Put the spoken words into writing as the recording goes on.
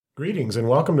Greetings and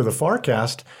welcome to the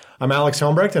FARcast. I'm Alex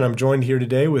Helmbrecht and I'm joined here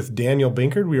today with Daniel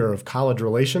Binkard. We are of College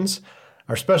Relations.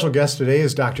 Our special guest today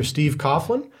is Dr. Steve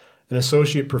Coughlin, an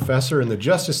associate professor in the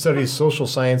Justice Studies, Social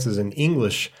Sciences, and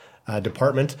English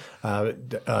department.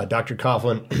 Dr.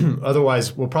 Coughlin,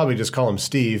 otherwise we'll probably just call him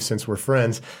Steve since we're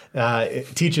friends,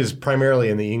 teaches primarily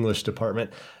in the English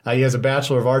department. He has a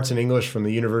Bachelor of Arts in English from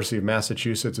the University of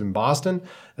Massachusetts in Boston,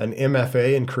 an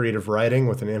MFA in creative writing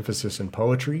with an emphasis in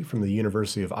poetry from the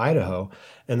University of Idaho,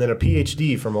 and then a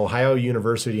PhD from Ohio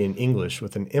University in English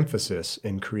with an emphasis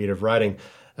in creative writing.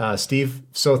 Steve,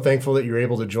 so thankful that you're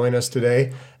able to join us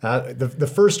today.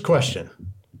 The first question: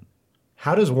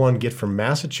 how does one get from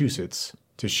Massachusetts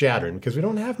to Chadron? Because we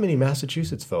don't have many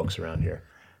Massachusetts folks around here.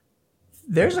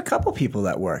 There's a couple people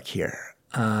that work here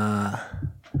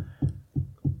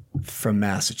from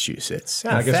Massachusetts.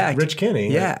 Yeah, I guess Rich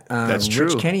Kinney. Yeah. That's true.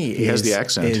 Rich Kinney he has the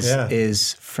accent.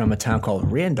 Is from a town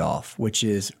called Randolph, which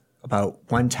is about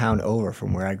one town over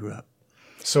from where I grew up.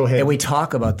 And we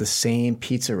talk about the same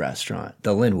pizza restaurant,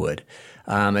 the Linwood,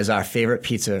 as our favorite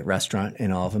pizza restaurant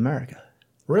in all of America.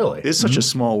 Really? It's such a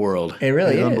small world. It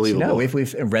really is. Unbelievable. No,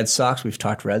 we've Red Sox. We've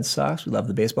talked Red Sox. We love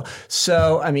the baseball.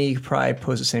 So, I mean, you could probably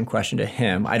pose the same question to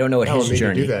him. I don't know what his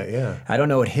journey. Do that, yeah. I don't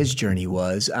know what his journey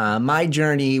was. My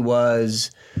journey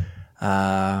was.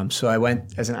 So I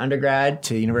went as an undergrad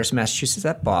to the University of Massachusetts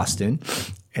at Boston,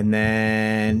 and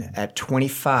then at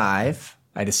 25,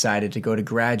 I decided to go to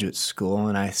graduate school,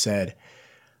 and I said,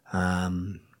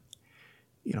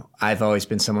 I've always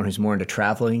been someone who's more into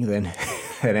traveling than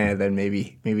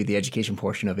maybe the education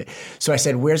portion of it. So I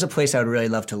said, where's a place I would really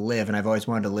love to live? And I've always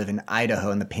wanted to live in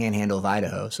Idaho, in the panhandle of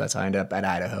Idaho. So that's how I ended up at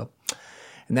Idaho.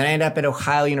 And then I ended up at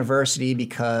Ohio University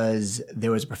because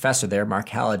there was a professor there, Mark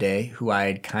Halliday, who I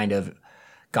had kind of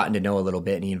gotten to know a little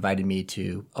bit, and he invited me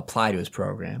to apply to his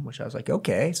program, which I was like,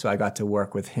 okay. So I got to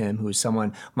work with him, who was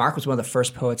someone, Mark was one of the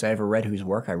first poets I ever read whose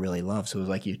work I really loved. So it was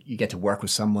like you get to work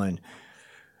with someone,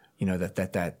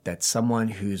 that someone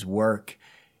whose work,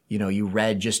 you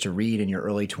read just to read in your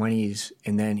early 20s,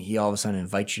 and then he all of a sudden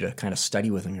invites you to kind of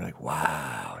study with him. You're like,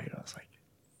 wow, it's like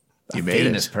a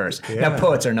famous person. Yeah. Now,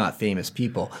 poets are not famous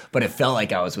people, but it felt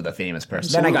like I was with a famous person.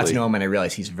 Absolutely. Then I got to know him, and I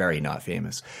realized he's very not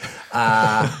famous.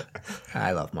 I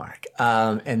love Mark.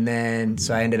 And then,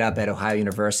 so I ended up at Ohio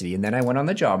University, and then I went on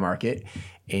the job market,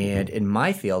 and in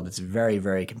my field, it's very,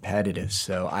 very competitive.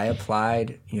 So I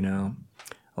applied,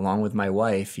 along with my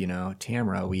wife,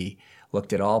 Tamara. We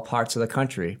looked at all parts of the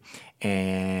country.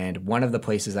 And one of the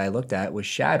places I looked at was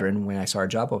Chadron when I saw a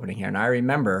job opening here. And I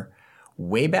remember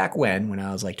way back when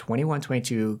I was like 21,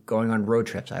 22, going on road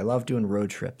trips. I love doing road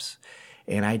trips.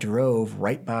 And I drove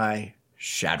right by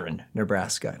Chadron,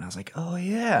 Nebraska. And I was like, oh,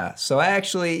 yeah. So I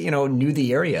actually, knew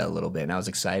the area a little bit. And I was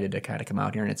excited to kind of come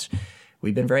out here. And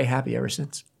we've been very happy ever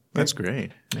since. That's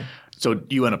great. Yeah. So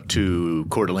you went up to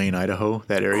Coeur d'Alene, Idaho,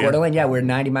 that area? Coeur d'Alene, yeah. We're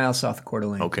 90 miles south of Coeur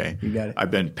d'Alene. Okay. You got it. I've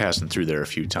been passing through there a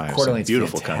few times. Coeur d'Alene's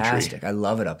beautiful fantastic. country. I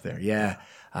love it up there, yeah.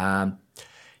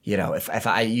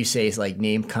 If you say it's like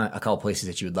name a couple places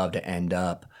that you would love to end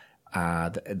up,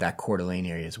 that Coeur d'Alene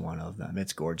area is one of them.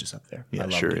 It's gorgeous up there. Yeah,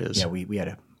 it sure is. Yeah, we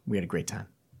had a great time.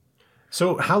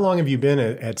 So how long have you been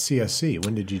at CSC?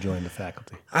 When did you join the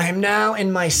faculty? I am now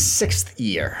in my 6th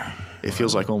year. It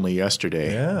feels like only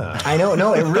yesterday. Yeah. I know.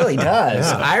 No, it really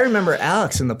does. Yeah. I remember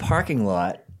Alex in the parking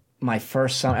lot my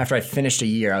first summer. After I finished a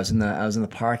year, I was in the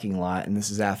parking lot, and this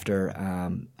is after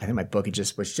I think my book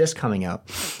was just coming out,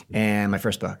 and my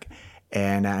first book.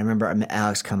 And I remember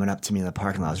Alex coming up to me in the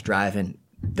parking lot. I was driving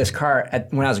this car,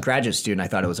 when I was a graduate student, I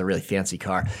thought it was a really fancy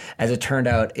car. As it turned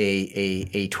out,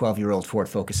 a 12-year-old Ford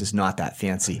Focus is not that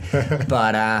fancy.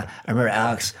 But I remember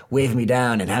Alex waved me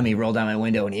down and had me roll down my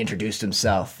window, and he introduced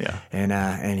himself. Yeah.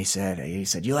 And he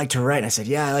said, you like to write? And I said,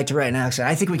 yeah, I like to write. And Alex said,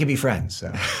 I think we could be friends.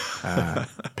 So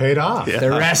paid off. The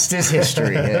rest is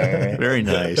history. Yeah, very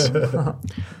nice.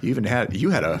 You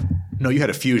had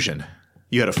a Fusion.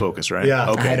 You had a Focus, right?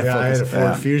 Yeah, okay. I had a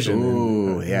Ford Fusion.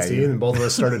 Ooh, and both of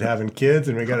us started having kids,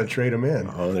 and we got to trade them in.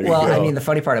 Oh, there you go. I mean, the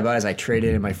funny part about it is I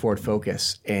traded in my Ford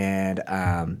Focus, and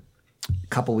a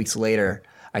couple weeks later,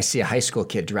 I see a high school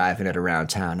kid driving it around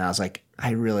town. And I was like,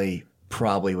 I really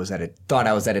probably thought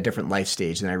I was at a different life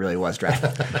stage than I really was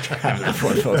driving the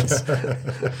Ford Focus.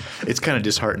 It's kind of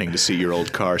disheartening to see your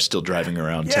old car still driving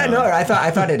around town. Yeah, no, I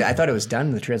thought it was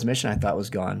done. The transmission I thought was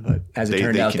gone, but as it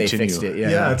turned out, they fixed it.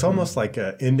 Yeah, it's almost like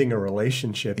ending a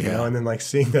relationship, and then like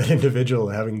seeing that individual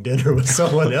having dinner with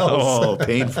someone else. Oh,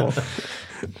 painful.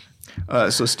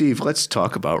 So, Steve, let's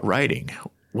talk about writing.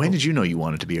 When did you know you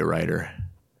wanted to be a writer?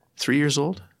 3 years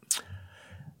old?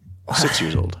 6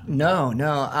 years old? No.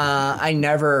 I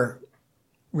never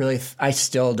I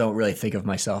still don't really think of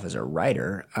myself as a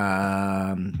writer.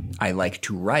 I like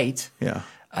to write. Yeah.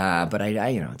 But the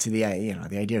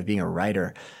idea of being a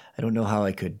writer, I don't know how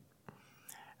I could.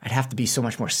 I'd have to be so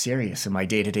much more serious in my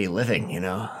day-to-day living,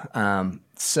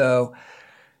 So,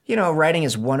 writing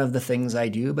is one of the things I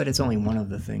do, but it's only one of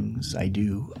the things I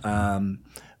do.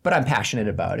 But I'm passionate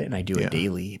about it, and I do it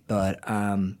daily. But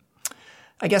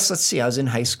I guess, let's see, I was in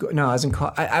high school. No, I was in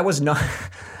college. I was not.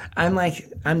 I'm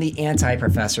the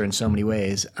anti-professor in so many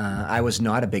ways. I was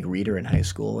not a big reader in high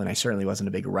school, and I certainly wasn't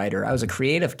a big writer. I was a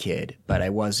creative kid, but I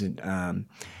wasn't. I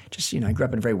grew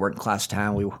up in a very working-class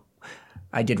town.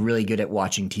 I did really good at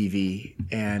watching TV,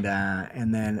 and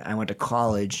then I went to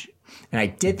college, and I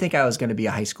did think I was going to be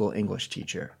a high school English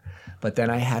teacher, but then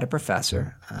I had a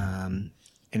professor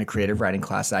in a creative writing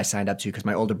class that I signed up to because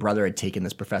my older brother had taken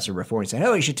this professor before. He said,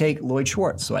 "Oh, you should take Lloyd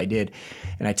Schwartz." So I did,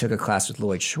 and I took a class with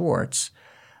Lloyd Schwartz,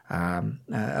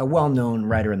 a well-known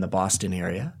writer in the Boston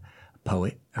area, a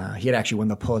poet. He had actually won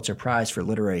the Pulitzer Prize for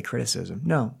literary criticism.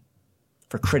 No,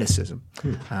 for criticism.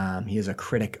 He is a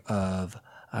critic of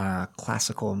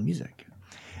classical music.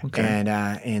 Okay.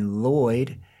 And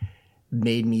Lloyd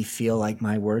made me feel like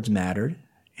my words mattered,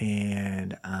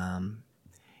 and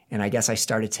I guess I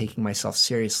started taking myself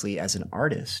seriously as an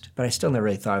artist, but I still never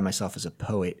really thought of myself as a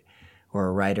poet or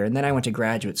a writer. And then I went to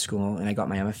graduate school, and I got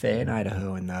my MFA in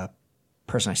Idaho, and the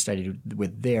person I studied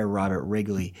with there, Robert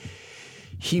Wrigley,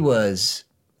 he was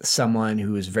someone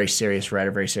who was a very serious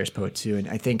writer, very serious poet too. And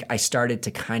I think I started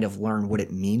to kind of learn what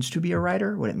it means to be a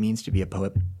writer, what it means to be a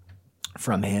poet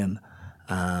from him.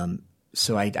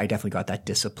 So I definitely got that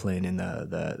discipline and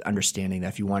the understanding that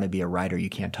if you want to be a writer, you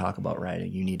can't talk about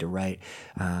writing. You need to write.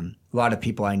 A lot of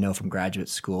people I know from graduate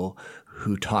school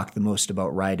who talk the most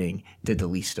about writing did the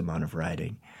least amount of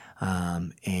writing.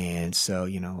 And so,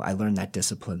 I learned that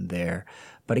discipline there.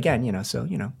 But again,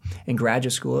 in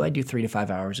graduate school, I do 3 to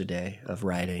 5 hours a day of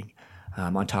writing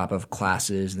on top of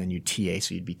classes, and then you TA,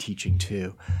 so you'd be teaching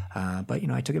too. But,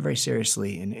 I took it very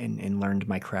seriously and learned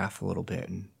my craft a little bit,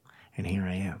 and here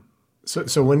I am.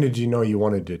 So when did you know you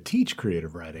wanted to teach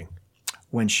creative writing?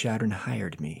 When Shadron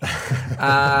hired me.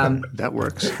 That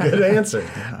works. Good answer.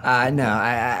 No,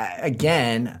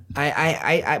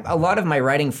 a lot of my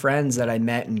writing friends that I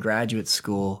met in graduate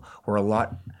school were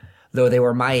though they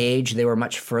were my age, they were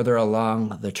much further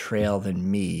along the trail than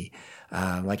me.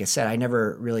 Like I said, I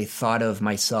never really thought of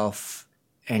myself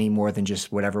any more than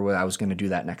just whatever I was going to do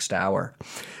that next hour,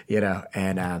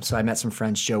 And so I met some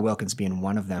friends, Joe Wilkins being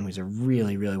one of them, who's a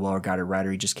really, really well-regarded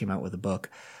writer. He just came out with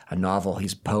a novel.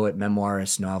 He's a poet,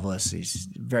 memoirist, novelist. He's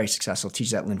very successful,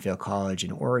 teaches at Linfield College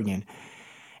in Oregon.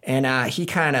 And he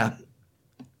kind of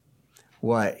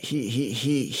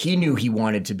he knew he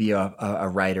wanted to be a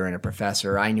writer and a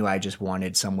professor. I knew I just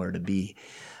wanted somewhere to be,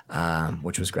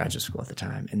 which was graduate school at the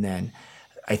time. And then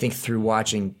I think through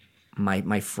watching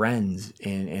my friends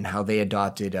and how they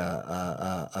adopted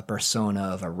a persona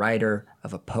of a writer,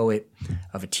 of a poet,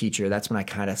 of a teacher, that's when I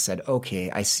kind of said,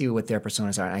 okay, I see what their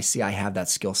personas are, and I see I have that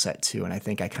skill set too. And I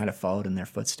think I kind of followed in their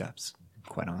footsteps,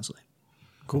 quite honestly.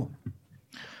 Cool.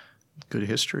 Good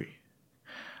history.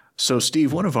 So,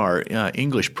 Steve, one of our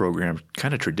English program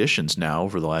kind of traditions now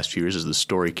over the last few years is the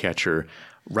Story Catcher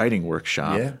writing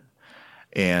workshop. Yeah.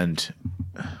 And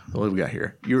what do we got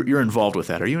here? You're involved with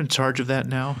that. Are you in charge of that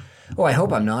now? Oh, I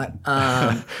hope I'm not.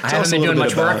 I haven't been doing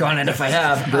much work on it if I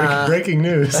have. Breaking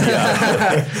news.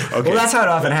 Okay. Well, that's how it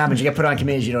often happens. You get put on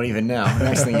committees you don't even know.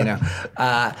 Next thing you know.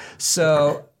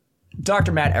 So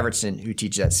Dr. Matt Evertson, who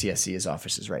teaches at CSC, his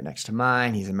office is right next to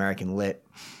mine. He's American Lit.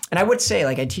 And I would say,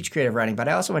 I teach creative writing, but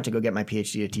I also went to go get my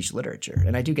PhD to teach literature.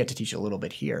 And I do get to teach a little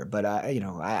bit here. But,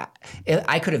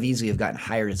 I could have easily have gotten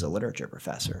hired as a literature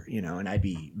professor, and I'd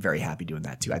be very happy doing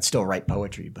that too. I'd still write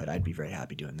poetry, but I'd be very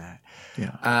happy doing that.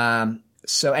 Yeah.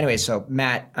 So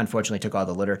Matt unfortunately took all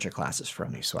the literature classes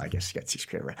from me, so I guess he gets to teach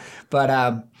creative writing.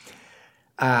 But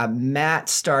Matt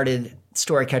started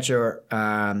Storycatcher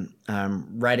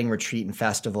writing retreat and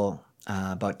festival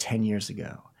about 10 years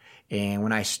ago. And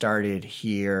when I started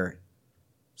here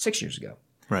 6 years ago,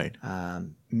 right,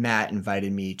 Matt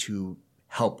invited me to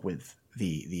help with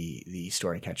the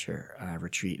Storycatcher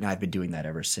retreat, and I've been doing that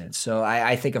ever since. So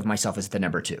I think of myself as the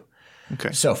number 2.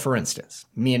 Okay. So, for instance,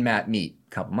 me and Matt meet a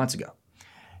couple months ago,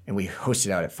 and we hosted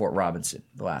out at Fort Robinson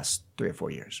the last 3 or 4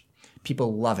 years.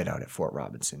 People love it out at Fort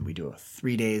Robinson. We do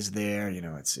 3 days there.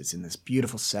 It's in this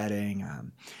beautiful setting.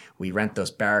 We rent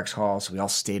those barracks halls, so we all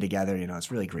stay together.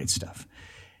 It's really great stuff.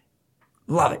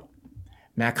 Love it.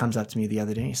 Matt comes up to me the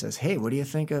other day and he says, hey, what do you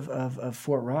think of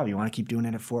Fort Robb? You want to keep doing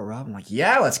it at Fort Robb? I'm like,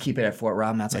 yeah, let's keep it at Fort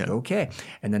Robb. Matt's like, okay.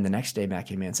 And then the next day, Matt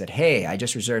came in and said, hey, I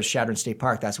just reserved Shadron State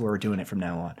Park. That's where we're doing it from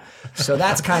now on. So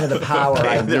that's kind of the power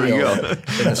I wield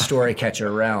in the story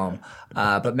catcher realm.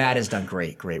 But Matt has done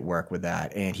great work with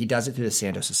that. And he does it through the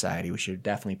Sandoz Society. We should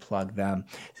definitely plug them.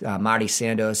 Marty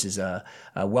Sandoz is a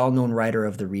well-known writer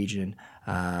of the region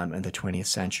in the 20th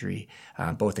century,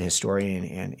 both a historian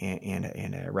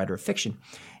and a writer of fiction.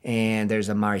 And there's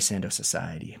a Mari Sandoz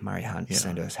Society, Mari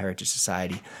Sandoz Heritage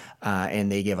Society,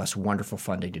 and they give us wonderful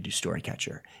funding to do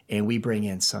Storycatcher. And we bring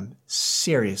in some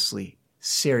seriously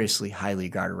highly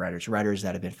regarded writers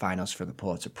that have been finalists for the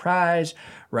Pulitzer Prize,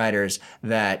 writers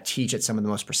that teach at some of the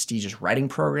most prestigious writing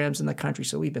programs in the country.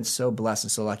 So we've been so blessed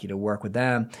and so lucky to work with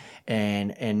them.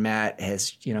 And Matt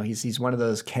has, he's one of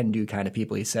those can-do kind of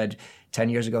people. He said 10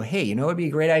 years ago, hey, what would be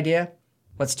a great idea?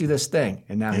 Let's do this thing.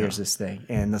 And now here's this thing.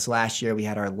 And this last year we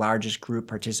had our largest group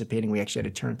participating. We actually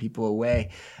had to turn people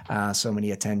away, so many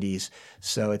attendees.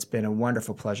 So it's been a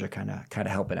wonderful pleasure kind of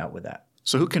helping out with that.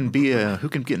 So who can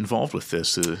get involved with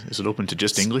this? Is it open to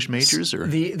just English majors, or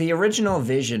the original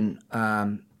vision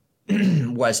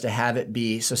was to have it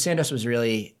be? So Sandoz was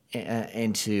really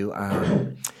into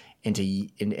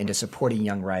supporting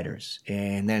young writers,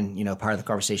 and then part of the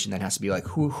conversation then has to be like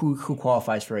who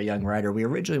qualifies for a young writer. We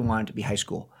originally wanted it to be high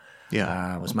school.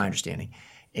 Yeah, was my understanding.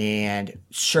 And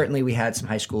certainly we had some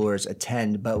high schoolers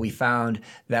attend, but we found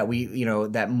that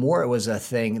that more it was a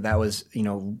thing that was,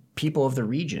 people of the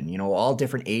region, all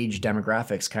different age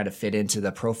demographics kind of fit into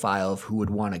the profile of who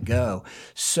would want to go.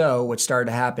 So what started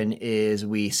to happen is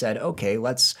we said, okay,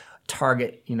 let's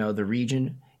target, the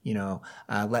region,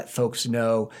 let folks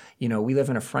know, we live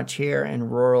in a frontier and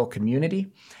rural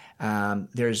community.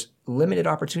 There's limited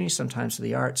opportunities sometimes to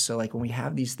the arts. So like when we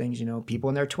have these things, people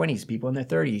in their 20s, people in their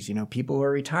 30s, people who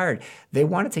are retired, they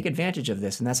want to take advantage of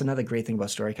this. And that's another great thing about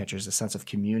Storycatcher is the sense of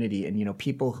community and,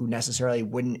 people who necessarily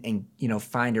wouldn't,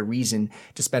 find a reason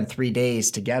to spend 3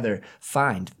 days together,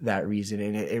 find that reason.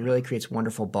 And it really creates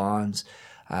wonderful bonds.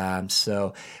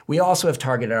 So we also have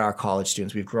targeted our college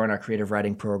students. We've grown our creative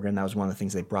writing program. That was one of the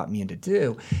things they brought me in to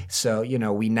do. So,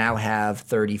 we now have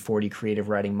 30, 40 creative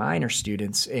writing minor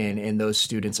students, and those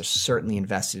students are certainly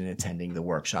invested in attending the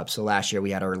workshop. So last year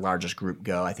we had our largest group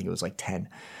go. I think it was like 10.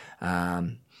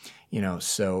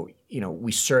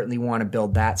 We certainly want to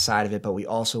build that side of it, but we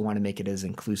also want to make it as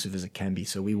inclusive as it can be.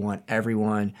 So we want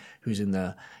everyone who's in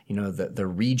the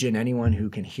region, anyone who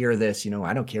can hear this,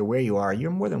 I don't care where you are,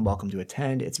 you're more than welcome to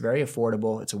attend. It's very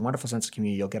affordable. It's a wonderful sense of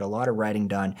community. You'll get a lot of writing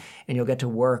done, and you'll get to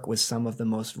work with some of the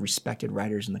most respected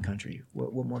writers in the country.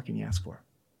 What more can you ask for?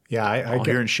 Yeah, I all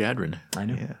here in Shadron. I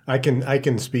know. Yeah. I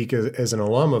can speak as an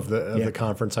alum of the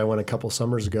conference. I went a couple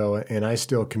summers ago, and I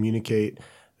still communicate,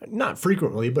 not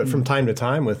frequently, but from time to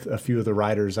time with a few of the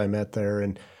writers I met there.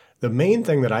 And the main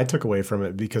thing that I took away from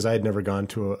it, because I had never gone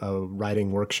to a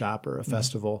writing workshop or a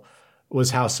festival,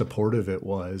 was how supportive it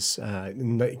was.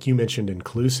 Like you mentioned,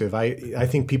 inclusive. I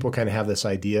think people kind of have this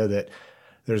idea that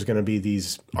there's going to be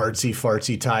these artsy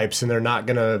fartsy types, and they're not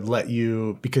going to let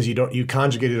you, because you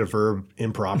conjugated a verb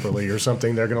improperly or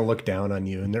something, they're going to look down on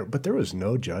you. But there was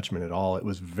no judgment at all. It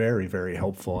was very, very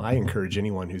helpful. I encourage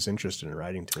anyone who's interested in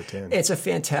writing to attend. It's a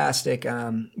fantastic,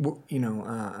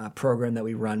 program that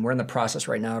we run. We're in the process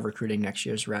right now of recruiting next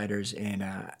year's writers, and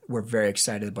we're very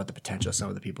excited about the potential of some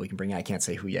of the people we can bring in. I can't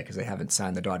say who yet because they haven't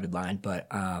signed the dotted line, but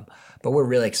we're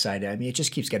really excited. I mean, it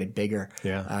just keeps getting bigger.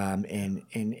 Yeah. And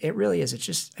it really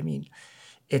is.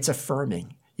 It's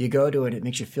affirming. You go to it, it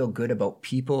makes you feel good about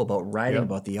people, about writing,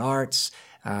 about the arts,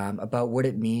 about what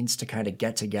it means to kind of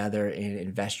get together and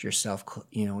invest yourself,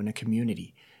 in a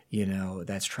community,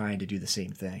 that's trying to do the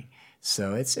same thing.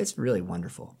 So it's really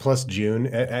wonderful. Plus June,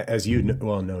 as you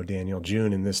know, Daniel,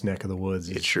 June in this neck of the woods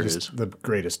is just the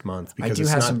greatest month because it's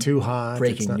not too hot.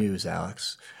 Breaking news,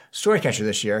 Alex. Storycatcher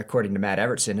this year, according to Matt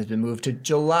Evertson, has been moved to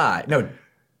July. No,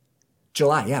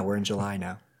 July. Yeah, we're in July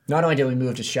now. Not only did we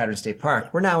move to Shadron State Park,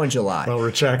 we're now in July. Well,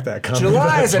 retract that comment.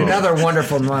 July is another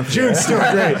wonderful month. June's still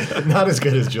great. Not as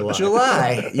good as July.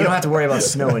 July, you don't have to worry about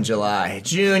snow in July.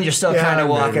 June, you're still kind of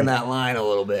walking that line a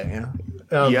little bit,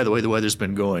 the way the weather's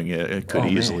been going, it could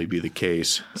easily be the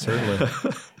case. Certainly.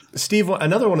 Steve,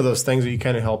 another one of those things that you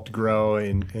kind of helped grow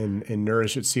and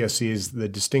nourish at CSC is the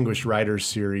Distinguished Writers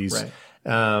Series. Right.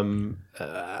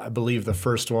 I believe the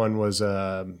first one was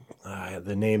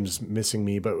the name's missing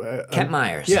me, but Kent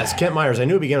Myers. Yes, Kent Myers. I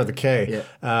knew it began with a K.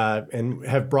 Yeah. And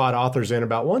have brought authors in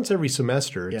about once every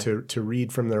semester to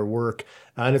read from their work.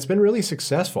 And it's been really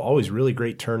successful. Always really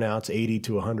great turnouts, 80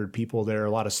 to 100 people there,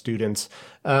 a lot of students.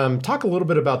 Talk a little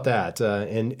bit about that.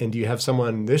 And do you have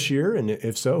someone this year? And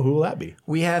if so, who will that be?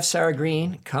 We have Sarah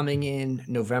Green coming in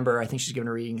November. I think she's giving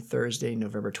a reading Thursday,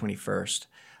 November 21st.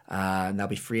 And that'll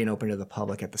be free and open to the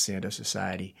public at the Sando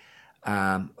Society.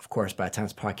 Of course, by the time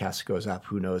this podcast goes up,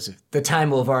 who knows if the time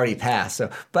will have already passed.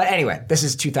 So, but anyway, this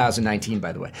is 2019,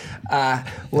 by the way.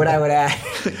 What I would add,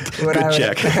 what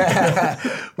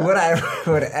I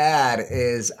would add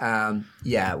is,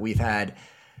 we've had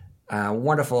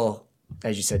wonderful,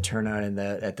 as you said, turnout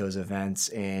at those events,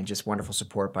 and just wonderful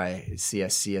support by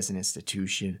CSC as an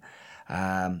institution.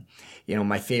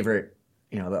 My favorite,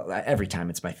 every time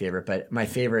it's my favorite, but my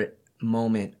favorite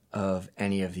moment of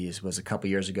any of these was a couple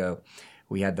years ago.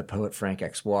 We had the poet Frank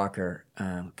X. Walker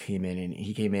came in, and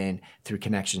he came in through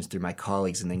connections through my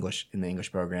colleagues in the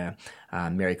English program,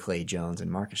 Mary Clay Jones and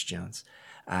Marcus Jones.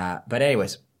 But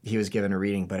anyways, he was given a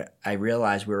reading, but I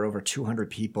realized we were over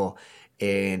 200 people,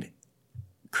 and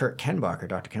Dr.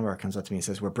 Kenbacher comes up to me and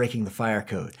says, "We're breaking the fire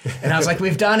code." And I was like,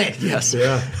 "We've done it." Yes,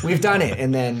 we've done it.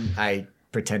 And then I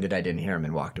pretended I didn't hear him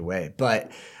and walked away.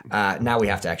 But now we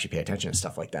have to actually pay attention to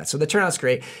stuff like that. So the turnout's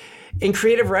great. In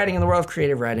creative writing, in the world of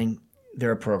creative writing,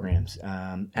 there are programs.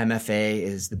 MFA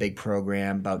is the big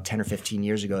program. About 10 or 15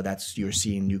 years ago, you're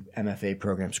seeing new MFA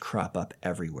programs crop up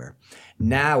everywhere.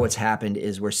 Now what's happened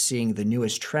is we're seeing the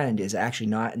newest trend is actually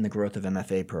not in the growth of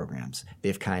MFA programs.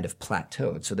 They've kind of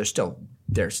plateaued. So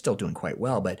they're still doing quite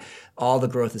well, but all the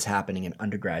growth is happening in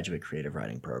undergraduate creative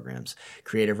writing programs.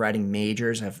 Creative writing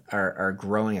majors are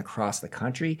growing across the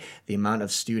country. The amount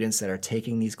of students that are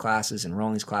taking these classes,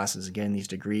 enrolling these classes, getting these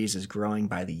degrees is growing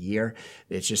by the year.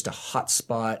 It's just a hot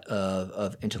spot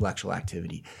of intellectual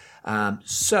activity.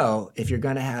 So if you're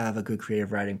going to have a good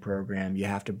creative writing program, you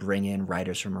have to bring in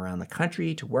writers from around the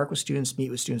country to work with students,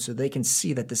 meet with students, so they can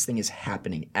see that this thing is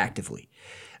happening actively.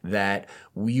 That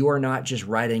you are not just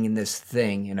writing in this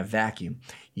thing in a vacuum.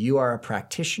 You are a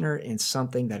practitioner in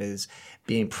something that is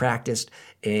being practiced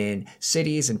in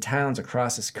cities and towns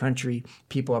across this country.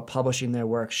 People are publishing their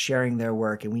work, sharing their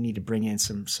work, and we need to bring in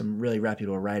some really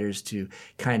reputable writers to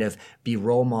kind of be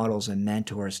role models and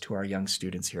mentors to our young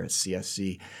students here at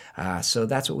CSC. So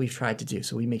that's what we've tried to do.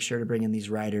 So we make sure to bring in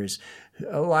these writers.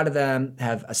 A lot of them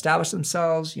have established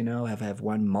themselves, have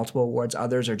won multiple awards.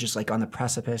 Others are just like on the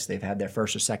precipice. They've had their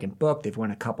first or second book. They've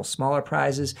won a couple smaller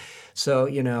prizes. So,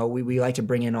 we like to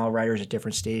bring in all writers at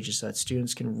different stages so that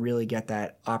students can really get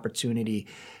that opportunity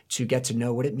to get to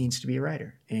know what it means to be a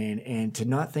writer, and to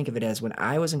not think of it as, when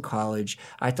I was in college,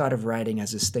 I thought of writing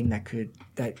as this thing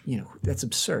that's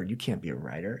absurd. You can't be a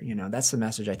writer. That's the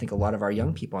message I think a lot of our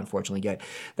young people unfortunately get.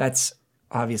 That's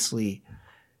obviously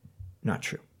not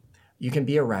true. You can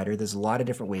be a writer. There's a lot of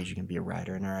different ways you can be a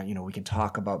writer. And, we can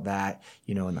talk about that,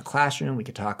 in the classroom. We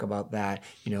could talk about that,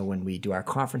 when we do our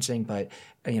conferencing. But,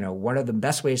 one of the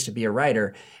best ways to be a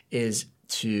writer is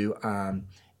to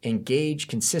engage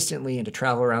consistently and to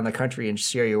travel around the country and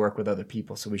share your work with other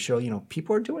people. So we show,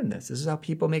 people are doing this. This is how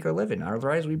people make a living. Our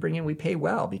writers we bring in, we pay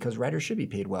well, because writers should be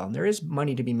paid well. And there is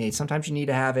money to be made. Sometimes you need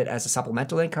to have it as a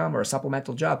supplemental income or a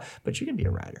supplemental job, but you can be a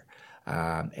writer.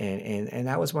 And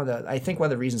that was one of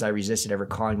the reasons I resisted ever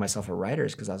calling myself a writer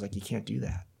is because I was like, you can't do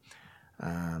that.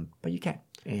 But you can.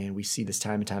 And we see this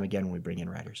time and time again when we bring in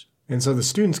writers. And so the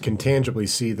students can tangibly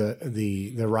see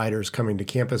the writers coming to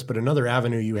campus, but another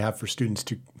avenue you have for students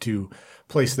to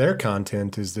place their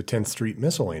content is the 10th Street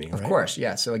Miscellany, right? Of course,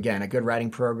 yeah. So again, a good writing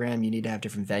program, you need to have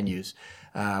different venues.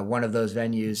 One of those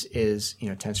venues is,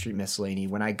 10th Street Miscellany.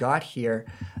 When I got here,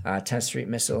 10th Street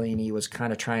Miscellany was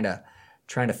kind of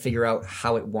trying to figure out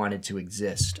how it wanted to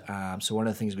exist. So one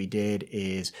of the things we did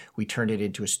is we turned it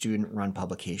into a student-run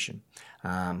publication.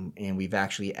 And we've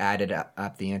actually added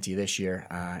up the ante this year,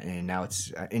 and now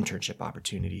it's an internship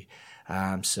opportunity.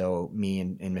 So me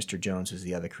and Mr. Jones, who's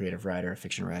the other creative writer,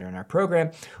 fiction writer in our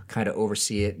program, kind of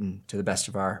oversee it and to the best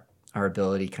of our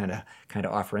ability kind of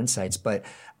offer insights. But,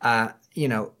 so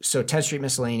 10th Street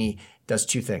Miscellany does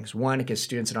two things. One, it gives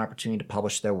students an opportunity to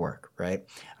publish their work, right?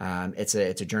 It's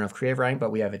a journal of creative writing,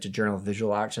 but it's a journal of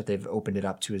visual arts that they've opened it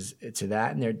up to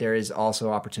that. And there is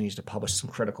also opportunities to publish some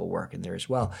critical work in there as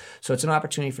well. So it's an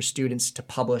opportunity for students to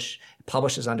publish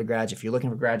as undergrads. If you're looking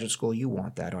for graduate school, you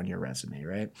want that on your resume,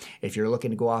 right? If you're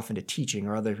looking to go off into teaching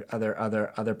or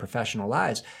other professional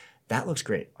lives, that looks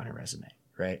great on a resume.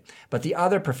 Right. But the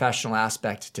other professional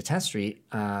aspect to 10th Street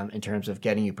in terms of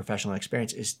getting you professional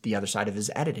experience is the other side of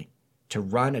is editing. To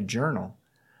run a journal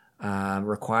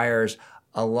requires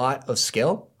a lot of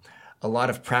skill, a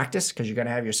lot of practice because you're going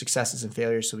to have your successes and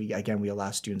failures. So we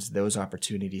allow students those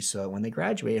opportunities. So when they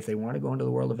graduate, if they want to go into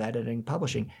the world of editing,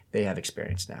 publishing, they have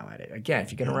experience now at it. Again,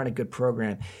 if you're going to run a good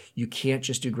program, you can't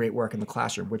just do great work in the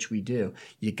classroom, which we do.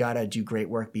 You got to do great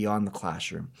work beyond the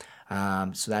classroom.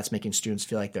 So that's making students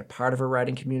feel like they're part of a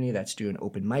writing community. That's doing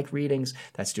open mic readings.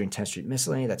 That's doing 10th Street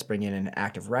Miscellany. That's bringing in an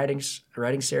active writing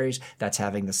series. That's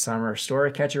having the summer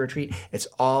story catcher retreat. It's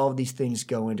all of these things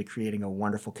go into creating a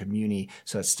wonderful community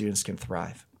so that students can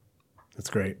thrive. That's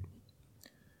great.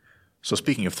 So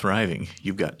speaking of thriving,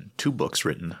 you've got 2 books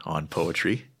written on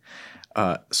poetry.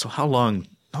 So how long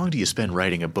do you spend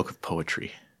writing a book of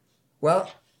poetry? Well,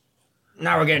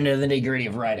 now we're getting into the nitty-gritty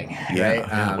of writing, right?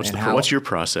 Yeah. What's your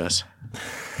process?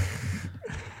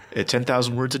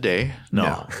 10,000 words a day?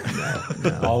 No.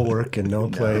 All work and no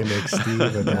play makes Steve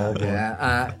a dull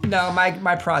boy. No,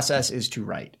 my process is to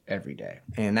write every day.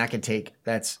 And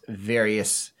that's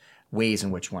various ways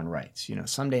in which one writes.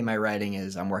 Someday my writing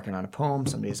is I'm working on a poem.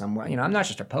 Some days I'm not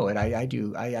just a poet.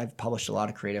 I've published a lot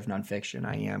of creative nonfiction.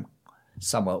 I am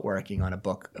somewhat working on a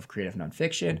book of creative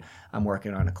nonfiction. I'm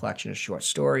working on a collection of short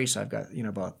stories. So I've got,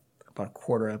 about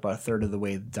a third of the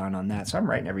way done on that. So I'm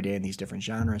writing every day in these different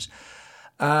genres.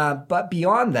 But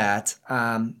beyond that,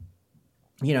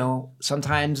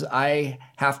 sometimes I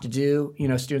have to do,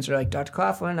 students are like, Dr.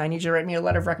 Coughlin, I need you to write me a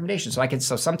letter of recommendation.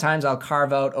 So sometimes I'll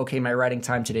carve out, okay, my writing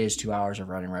time today is 2 hours of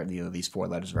writing these 4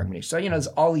 letters of recommendation. So, there's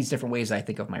all these different ways I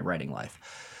think of my writing life.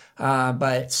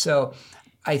 So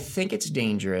I think it's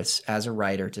dangerous as a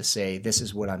writer to say, this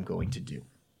is what I'm going to do.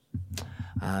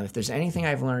 If there's anything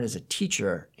I've learned as a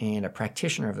teacher and a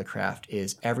practitioner of the craft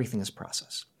is everything is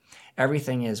process.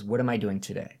 Everything is, what am I doing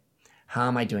today? How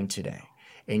am I doing today?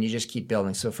 And you just keep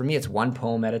building. So for me, it's one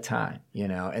poem at a time,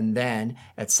 and then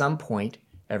at some point,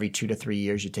 every 2 to 3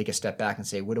 years, you take a step back and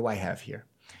say, what do I have here?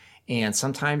 And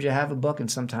sometimes you have a book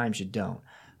and sometimes you don't.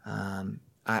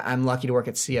 I'm lucky to work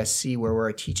at CSC where we're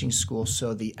a teaching school.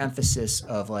 So the emphasis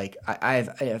of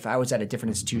if I was at a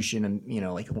different institution and,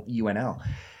 like UNL,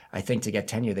 I think to get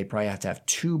tenure, they probably have to have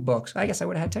 2 books. I guess I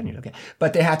would have had tenure. Okay.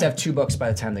 But they have to have 2 books by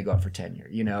the time they go out for tenure.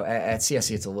 At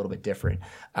CSC, it's a little bit different.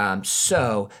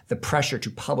 So the pressure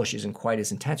to publish isn't quite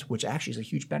as intense, which actually is a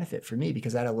huge benefit for me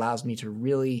because that allows me to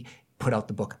really put out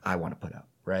the book I want to put out.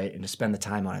 Right? And to spend the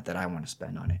time on it that I want to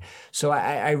spend on it. So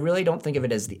I really don't think of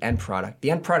it as the end product. The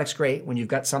end product's great. When you've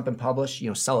got something published,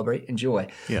 celebrate, enjoy.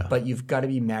 Yeah. But you've got to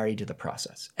be married to the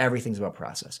process. Everything's about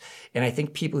process. And I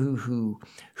think people who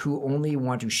only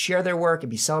want to share their work and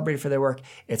be celebrated for their work,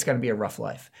 it's going to be a rough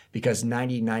life because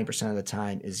 99% of the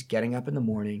time is getting up in the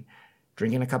morning,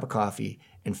 drinking a cup of coffee,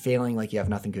 and feeling like you have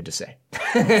nothing good to say.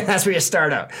 That's where you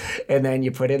start out. And then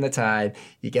you put in the time,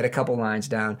 you get a couple lines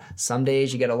down. Some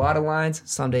days you get a lot of lines,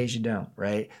 some days you don't,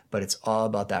 right? But it's all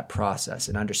about that process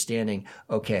and understanding,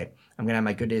 okay, I'm going to have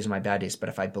my good days and my bad days, but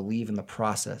if I believe in the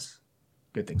process,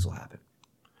 good things will happen.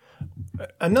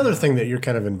 Another thing that you're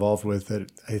kind of involved with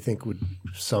that I think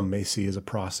some may see as a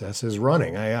process is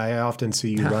running. I often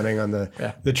see you running on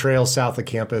the trail south of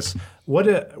campus. Where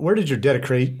did your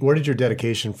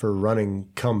dedication for running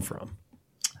come from?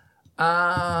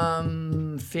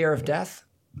 Fear of death.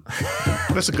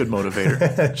 That's a good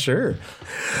motivator. Sure.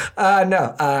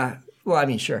 No. Well, I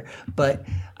mean, sure. But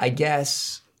I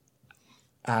guess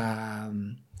a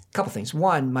couple things.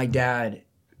 One, my dad,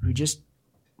 who just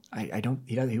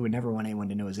he would never want anyone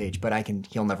to know his age, but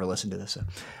he'll never listen to this. So,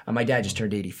 my dad just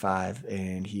turned 85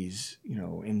 and he's,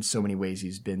 in so many ways,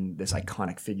 he's been this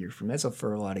iconic figure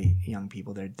for a lot of young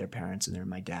people, their parents and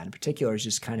my dad in particular is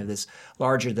just kind of this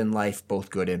larger than life, both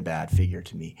good and bad figure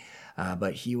to me.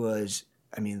 But he was,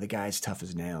 the guy's tough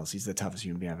as nails. He's the toughest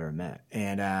human being I've ever met.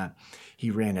 And,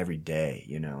 he ran every day,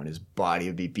 and his body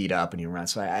would be beat up and he'd run.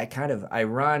 So I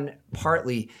run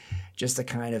partly just to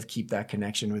kind of keep that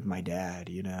connection with my dad,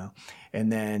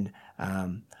 And then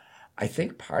I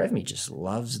think part of me just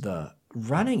loves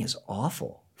running is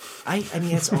awful.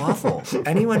 It's awful.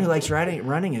 Anyone who likes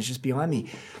running is just beyond me.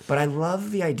 But I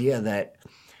love the idea that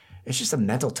it's just a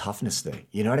mental toughness thing.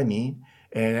 You know what I mean?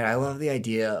 And I love the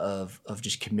idea of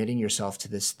just committing yourself to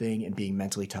this thing and being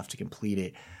mentally tough to complete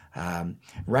it.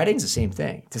 Writing's the same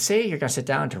thing. To say you're going to sit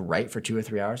down to write for 2 or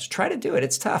 3 hours, try to do it.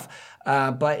 It's tough.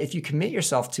 But if you commit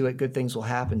yourself to it, good things will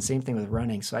happen. Same thing with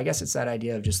running. So I guess it's that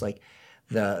idea of just like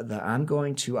the I'm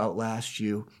going to outlast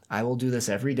you. I will do this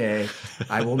every day.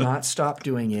 I will not stop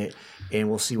doing it, and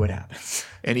we'll see what happens.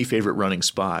 Any favorite running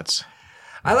spots?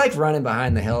 I like running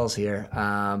behind the hills here,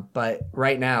 but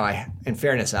right now, in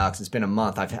fairness, Alex, it's been a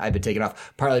month. I've been taking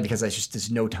off partly because there's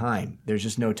no time. There's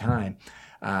just no time.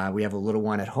 We have a little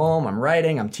one at home. I'm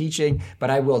writing, I'm teaching, but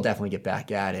I will definitely get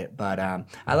back at it. But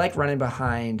I like running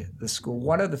behind the school.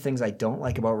 One of the things I don't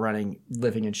like about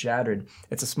living in Chadron,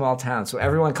 it's a small town. So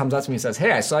everyone comes up to me and says,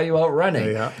 hey, I saw you out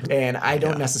running. Yeah. And I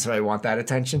don't necessarily want that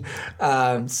attention.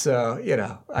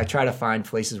 So, I try to find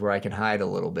places where I can hide a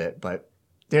little bit, but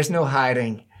there's no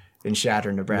hiding in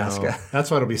Chadron, Nebraska. No.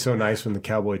 That's why it'll be so nice when the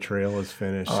Cowboy Trail is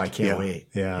finished. Oh, I can't wait.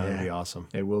 Yeah, it'll be awesome.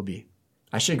 It will be.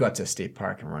 I should go up to a state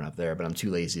park and run up there, but I'm too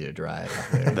lazy to drive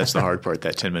up there. That's the hard part,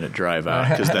 that 10-minute drive out,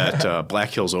 because that Black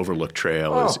Hills Overlook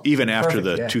Trail is, even after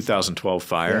the 2012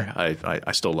 fire,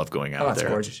 I still love going out there. Oh, it's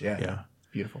gorgeous. Yeah.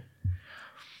 Beautiful.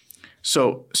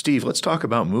 So, Steve, let's talk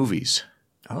about movies.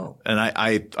 Oh. And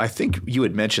I think you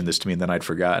had mentioned this to me and then I'd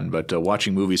forgotten, but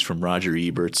watching movies from Roger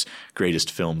Ebert's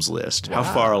greatest films list. Wow.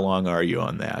 How far along are you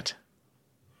on that?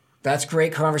 That's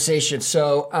great conversation.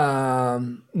 So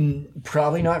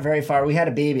probably not very far. We had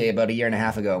a baby about a year and a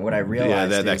half ago. And what I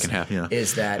realized that can happen,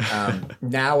 is that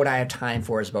now what I have time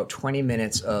for is about 20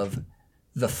 minutes of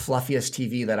the fluffiest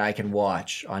TV that I can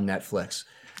watch on Netflix.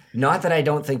 Not that I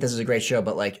don't think this is a great show,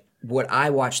 but like what I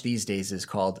watch these days is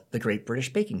called The Great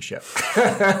British Baking Show.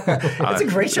 It's a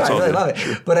great show. I really love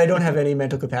it. But I don't have any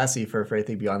mental capacity for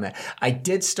anything beyond that. I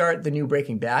did start the new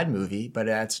Breaking Bad movie, but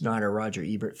that's not a Roger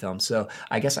Ebert film. So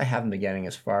I guess I haven't been getting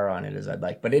as far on it as I'd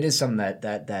like. But it is something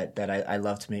that I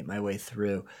love to make my way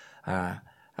through. I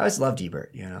always loved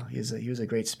Ebert. He was a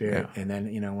great spirit. Yeah. And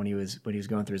then when he was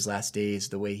going through his last days,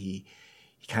 the way he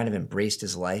kind of embraced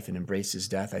his life and embraced his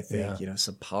death, I think.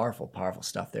 Some powerful, powerful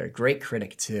stuff there. Great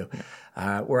critic, too.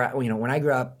 When I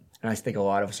grew up, and I think a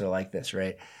lot of us are like this,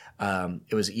 right?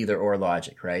 It was either or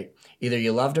logic, right? Either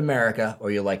you loved America or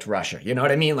you liked Russia. You know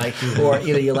what I mean? Or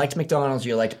either you liked McDonald's or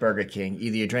you liked Burger King.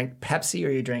 Either you drank Pepsi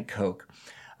or you drank Coke.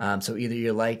 So either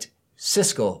you liked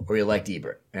Siskel or you liked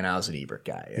Ebert. And I was an Ebert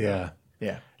guy. Yeah.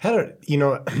 Yeah.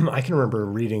 I can remember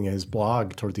reading his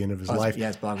blog toward the end of his life. Yeah,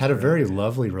 his blog had a very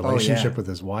lovely relationship with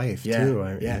his wife, too.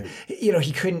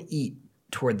 He couldn't eat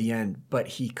toward the end, but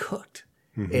he cooked.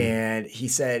 Mm-hmm. And he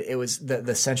said it was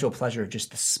the sensual pleasure of just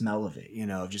the smell of it,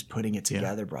 of just putting it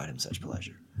together brought him such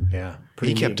pleasure. Yeah.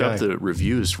 He kept up the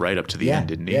reviews right up to the end,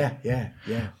 didn't he? Yeah.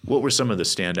 What were some of the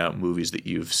standout movies that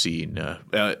you've seen,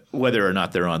 whether or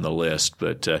not they're on the list?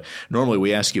 But normally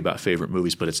we ask you about favorite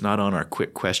movies, but it's not on our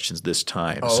quick questions this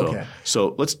time. Oh, okay.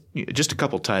 So let's just a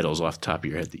couple titles off the top of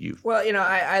your head that you've. Well,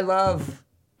 I love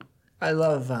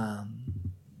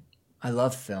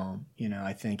film.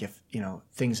 I think if,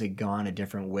 things had gone a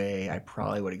different way, I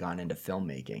probably would have gone into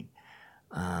filmmaking.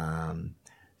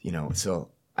 So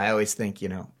I always think,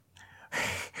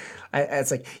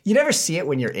 it's like you never see it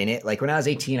when you're in it. Like when I was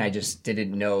 18, I just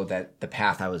didn't know that the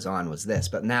path I was on was this.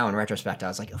 But now in retrospect, I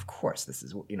was like, of course, this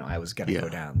is, I was going to go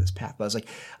down this path. But I was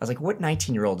like, what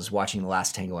 19-year-old is watching The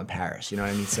Last Tango in Paris? You know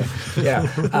what I mean? So,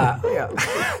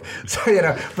 So,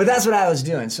 but that's what I was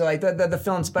doing. So like the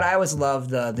films, but I always loved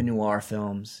the noir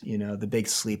films. The Big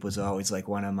Sleep was always like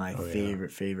one of my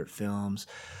favorite films.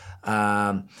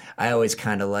 I always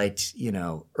kind of liked,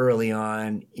 early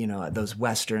on, those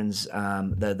westerns,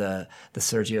 the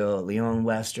Sergio Leone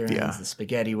westerns, the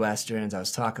spaghetti westerns. I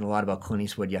was talking a lot about Clint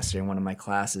Eastwood yesterday in one of my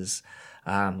classes.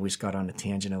 We just got on a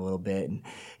tangent a little bit, and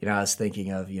I was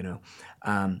thinking of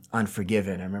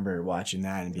Unforgiven. I remember watching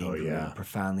that and being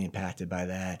profoundly impacted by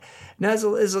that. Now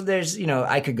there's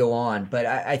I could go on, but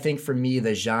I think for me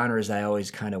the genres I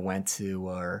always kind of went to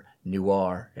were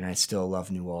noir, and I still love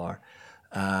noir.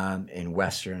 In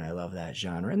Western, I love that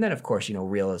genre. And then, of course,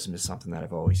 realism is something that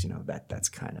I've always, that's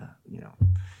kind of, I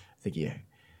think you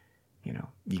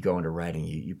go into writing,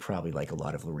 you probably like a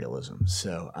lot of realism.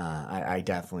 So I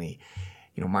definitely,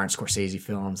 Martin Scorsese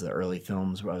films, the early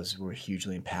films were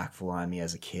hugely impactful on me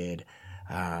as a kid.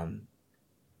 John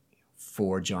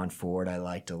Ford, I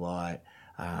liked a lot.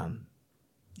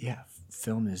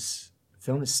 Film is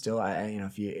still,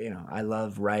 I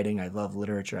love writing, I love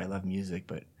literature, I love music,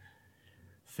 but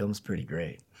film's pretty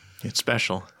great. It's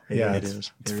special. Yeah, it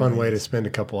is. It's a fun way to spend a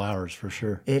couple hours for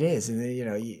sure. It is. And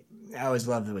I always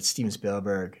loved what Steven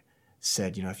Spielberg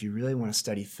said, if you really want to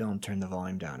study film, turn the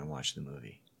volume down and watch the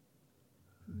movie.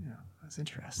 That's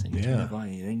interesting. Turn the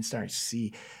volume. Then you start to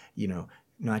see,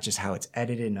 not just how it's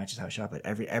edited, not just how it's shot, but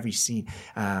every scene.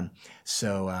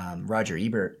 Roger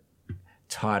Ebert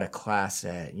taught a class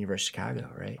at University of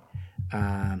Chicago, right?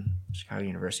 Chicago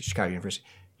University. University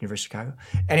of Chicago.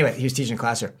 Anyway, he was teaching a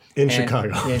class there. In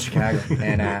Chicago.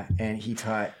 And he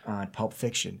taught on Pulp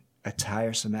Fiction a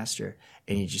entire semester,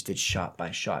 and he just did shot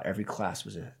by shot. Every class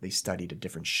they studied a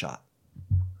different shot.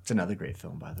 It's another great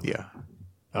film, by the way. Yeah.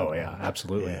 Oh yeah,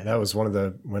 absolutely. That was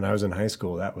when I was in high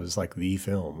school, that was like the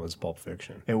film was Pulp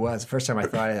Fiction. It was. The first time I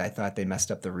thought they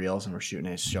messed up the reels and were showing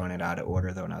it out of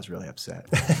order though, and I was really upset.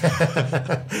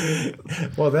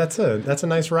 Well, that's a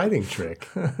nice writing trick.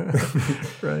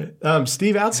 Right.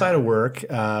 Steve, outside of work,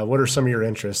 what are some of your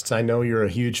interests? I know you're a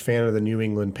huge fan of the New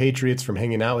England Patriots from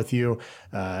hanging out with you.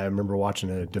 I remember watching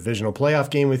a divisional playoff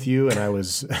game with you, and I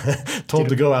was told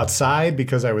to go outside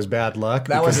because I was bad luck.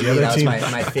 That wasn't me. That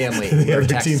was my family. The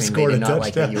other team scored a touchdown. Not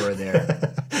like that you were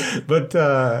there. But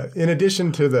in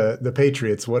addition to the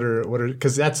Patriots, what are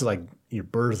because that's like you're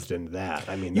birthed into that.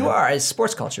 I mean, you are. It's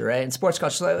sports culture, right? And sports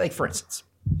culture, like for instance,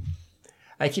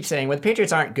 I keep saying when the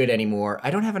Patriots aren't good anymore,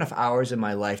 I don't have enough hours in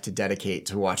my life to dedicate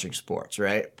to watching sports,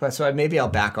 right? But so maybe I'll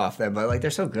back off them. But like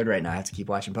they're so good right now, I have to keep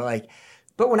watching.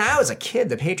 But when I was a kid,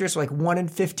 the Patriots were like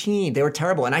 1-15. They were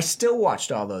terrible. And I still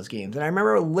watched all those games. And I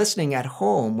remember listening at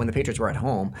home when the Patriots were at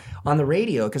home on the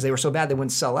radio because they were so bad they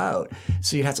wouldn't sell out.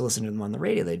 So you'd have to listen to them on the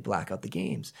radio. They'd black out the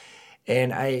games.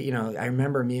 And I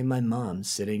remember me and my mom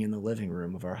sitting in the living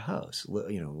room of our house,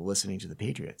 listening to the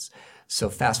Patriots. So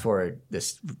fast forward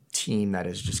this team that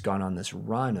has just gone on this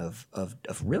run of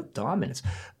real dominance.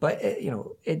 But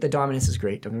the dominance is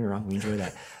great. Don't get me wrong, we enjoy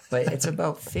that. But it's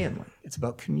about family. It's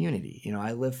about community.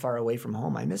 I live far away from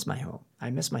home. I miss my home. I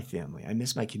miss my family. I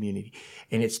miss my community.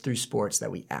 And it's through sports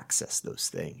that we access those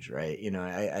things, right?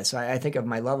 So I think of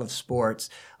my love of sports.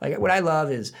 Like what I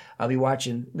love is I'll be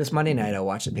watching this Monday night. I'll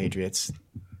watch the Patriots.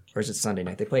 Or is it Sunday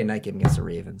night? They play a night game against the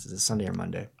Ravens. Is it Sunday or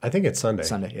Monday? I think it's Sunday.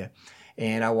 Sunday, yeah.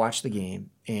 And I'll watch the game,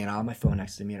 and I'll have my phone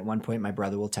next to me. And at one point, my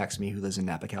brother will text me, who lives in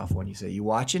Napa, California. Say, "You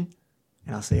watching?"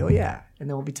 And I'll say, "Oh yeah," and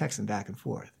then we'll be texting back and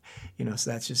forth.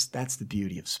 So that's the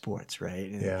beauty of sports,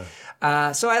 right? And,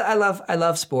 yeah. So I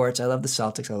love sports. I love the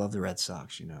Celtics. I love the Red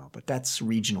Sox. But that's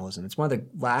regionalism. It's one of the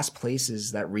last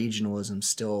places that regionalism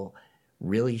still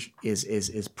really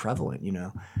is prevalent.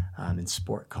 In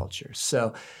sport culture.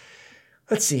 So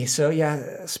let's see. So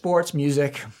yeah, sports,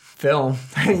 music, film.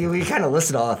 We kind of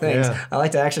listed all the things. Yeah. I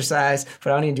like to exercise,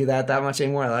 but I don't even do that much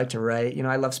anymore. I like to write.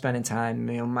 I love spending time.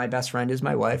 My best friend is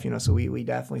my wife. So we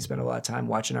definitely spend a lot of time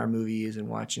watching our movies and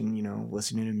watching,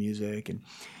 listening to music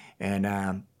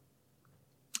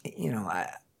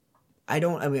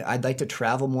I'd like to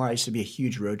travel more. I used to be a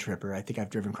huge road tripper. I think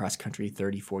I've driven cross country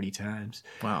 30, 40 times.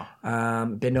 Wow.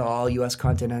 Been to all U.S.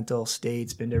 continental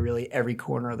states, been to really every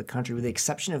corner of the country with the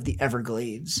exception of the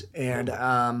Everglades. And,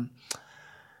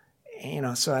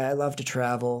 so I love to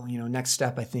travel. Next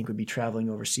step I think would be traveling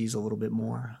overseas a little bit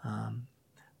more.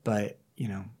 But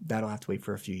that'll have to wait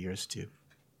for a few years too.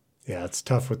 Yeah, it's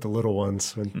tough with the little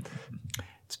ones.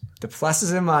 It's the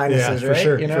pluses and minuses, for right?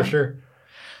 Sure, for sure.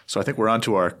 So I think we're on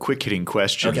to our quick-hitting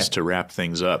questions to wrap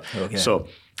things up. Okay. So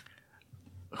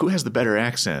who has the better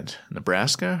accent,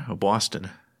 Nebraska or Boston?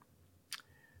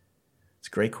 It's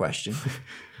a great question.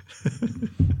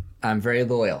 I'm very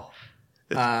loyal.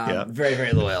 Very,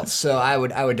 very loyal. So I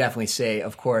would definitely say,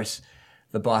 of course,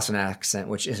 the Boston accent,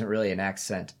 which isn't really an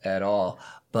accent at all.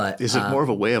 But is it more of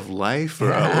a way of life?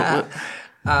 Or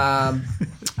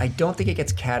I don't think it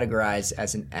gets categorized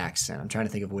as an accent. I'm trying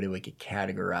to think of what it would get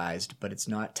categorized, but it's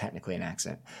not technically an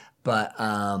accent. But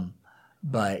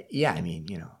yeah,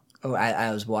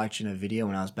 I was watching a video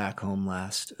when I was back home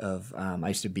last of, I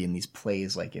used to be in these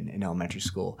plays like in elementary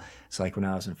school. So like when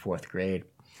I was in 4th grade,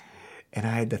 and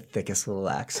I had the thickest little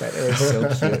accent. It was so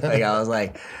cute. Like I was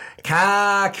like,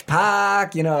 cock,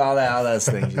 pock, all those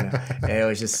things, And it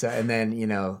was just, and then,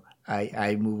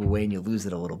 I move away and you lose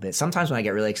it a little bit. Sometimes when I get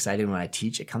really excited when I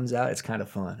teach, it comes out. It's kind of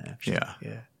fun, actually.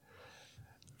 Yeah.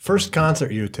 First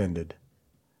concert you attended?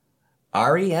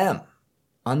 REM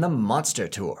on the Monster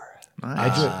Tour.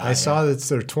 Nice. I saw that it's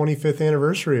their 25th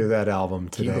anniversary of that album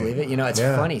today. Can you believe it? It's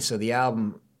funny. So the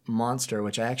album Monster,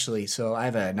 which I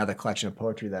have another collection of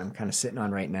poetry that I'm kind of sitting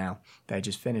on right now that I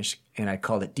just finished, and I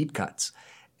called it Deep Cuts.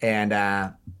 And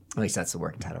at least that's the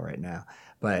working title right now.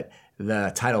 But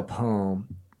the title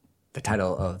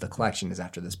of the collection is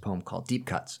after this poem called Deep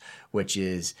Cuts, which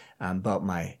is about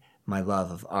my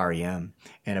love of REM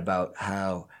and about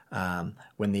how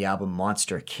when the album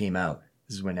Monster came out,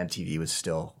 this is when MTV was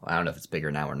still, I don't know if it's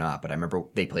bigger now or not, but I remember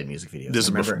they played music videos. This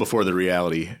is before the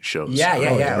reality shows. Yeah.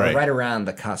 Right. Right around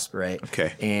the cusp, right?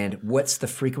 Okay. And What's the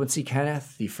Frequency,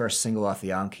 Kenneth? The first single off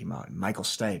the album came out. Michael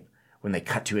Stipe, when they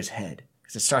cut to his head.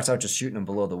 Because it starts out just shooting him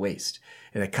below the waist.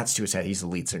 And it cuts to his head. He's the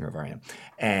lead singer of REM.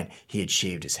 And he had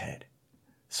shaved his head.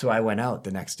 So I went out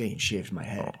the next day and shaved my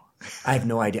head. I have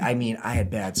no idea. I had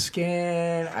bad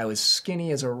skin. I was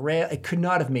skinny as a rail. It could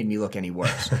not have made me look any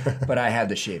worse. But I had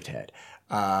the shaved head.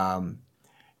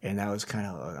 And that was kind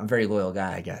of, I'm a very loyal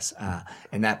guy, I guess.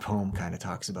 And that poem kind of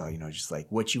talks about, just like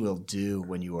what you will do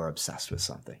when you are obsessed with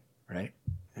something, right?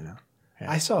 Yeah.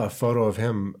 I saw a photo of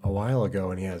him a while ago,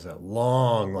 and he has a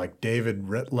long, like David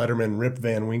Letterman, Rip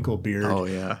Van Winkle beard. Oh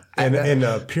yeah, and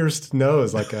a pierced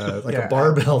nose, like a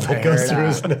barbell that goes through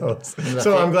his nose.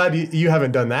 So I'm glad you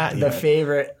haven't done that yet.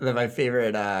 My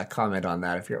favorite comment on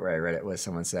that, I forget where I read it, was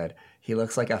someone said, "He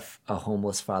looks like a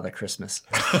homeless Father Christmas."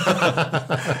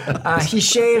 He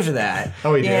shaved that.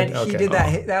 Oh, he did. And okay. he did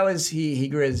that. That was he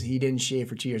didn't shave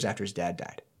for 2 years after his dad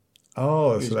died.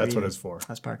 Oh, so that's what it's for.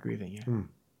 That's part grieving. Yeah.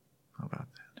 How about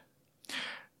that?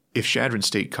 If Chadron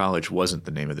State College wasn't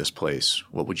the name of this place,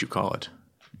 what would you call it?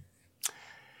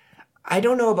 I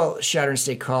don't know about Chadron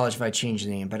State College if I change the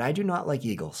name, but I do not like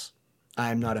Eagles.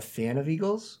 I'm not a fan of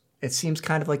Eagles. It seems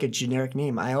kind of like a generic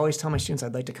name. I always tell my students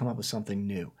I'd like to come up with something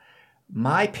new.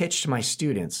 My pitch to my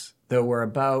students, though we're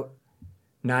about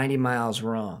 90 miles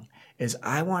wrong, is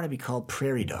I want to be called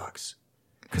Prairie Dogs.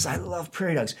 Because I love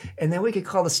prairie dogs. And then we could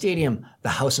call the stadium the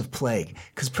House of Plague.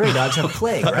 Because prairie dogs have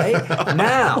plague, right?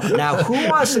 Now, who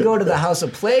wants to go to the House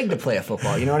of Plague to play a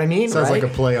football? You know what I mean? Sounds like a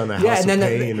play on the House of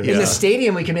Pain. In the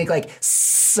stadium, we can make like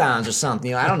sounds or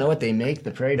something. I don't know what they make,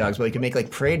 the prairie dogs, but we can make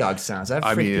like prairie dog sounds. That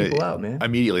freaks people out, man.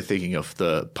 I'm immediately thinking of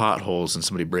the potholes and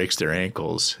somebody breaks their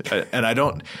ankles. And I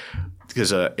don't...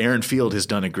 Because Aaron Field has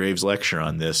done a Graves lecture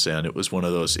on this, and it was one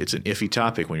of those. It's an iffy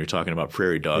topic when you're talking about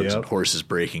prairie dogs and horses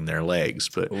breaking their legs.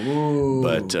 But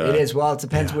it is. Well, it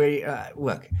depends where you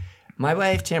look. My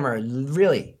wife Tamara,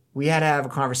 really, we had to have a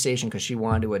conversation because she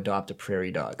wanted to adopt a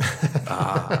prairie dog.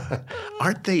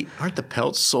 Aren't the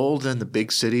pelts sold in the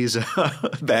big cities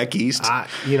back east? I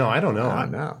don't know. I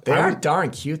don't know. They are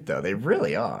darn cute, though. They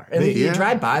really are. And you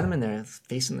drive by them and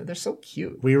they're so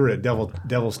cute. We were at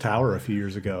Devil's Tower a few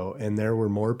years ago, and there were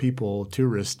more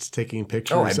tourists taking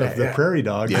pictures of the prairie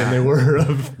dog than there were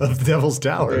of Devil's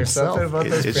Tower itself. Something about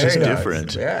those it's prairie just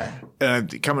dogs. different. Yeah.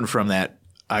 Coming from that,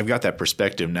 I've got that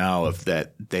perspective now of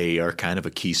that they are kind of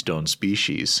a keystone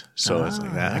species. So it's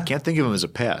like that. I can't think of them as a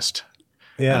pest.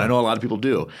 Yeah. And I know a lot of people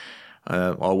do.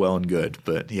 All well and good.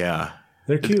 But yeah.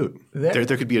 They're cute. There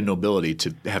could be a nobility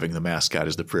to having the mascot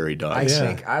as the prairie dog. I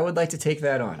think I would like to take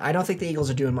that on. I don't think the Eagles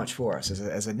are doing much for us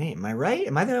as a name. Am I right?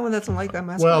 Am I the only one that doesn't like that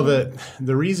mascot? Well,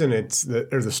 the reason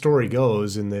the story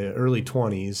goes in the early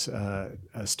 20s,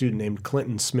 a student named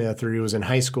Clinton Smith, or he was in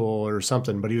high school or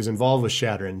something, but he was involved with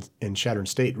Chadron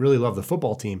State, really loved the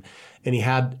football team, and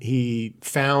he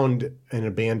found an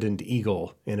abandoned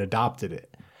eagle and adopted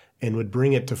it, and would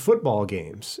bring it to football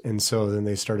games. And so then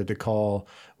they started to call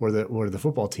where the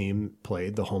football team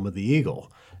played the home of the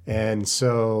eagle. And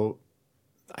so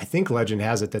I think legend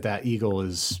has it that eagle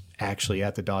is actually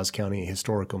at the Dawes County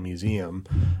Historical Museum.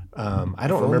 I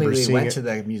don't remember seeing it. We went to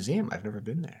the museum. I've never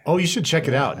been there. Oh, you should check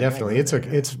it out. Definitely.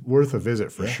 It's worth a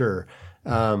visit for sure.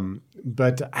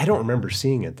 But I don't remember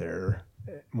seeing it there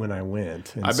when I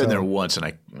went. I've been there once and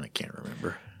I can't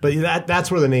remember. But that's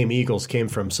where the name Eagles came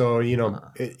from. So,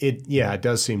 it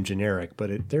does seem generic,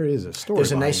 but there is a story.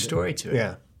 There's a nice story to it.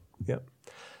 Yeah. Yep.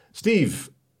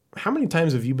 Steve, how many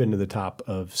times have you been to the top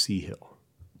of Sea Hill?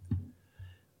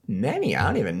 Many. I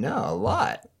don't even know. A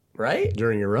lot, right?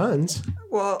 During your runs?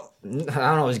 Well, I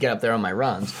don't always get up there on my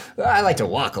runs. I like to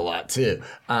walk a lot, too.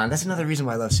 That's another reason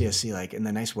why I love CSC. Like, in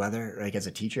the nice weather, like as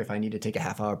a teacher, if I need to take a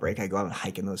half-hour break, I go out and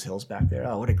hike in those hills back there.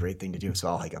 Oh, what a great thing to do. So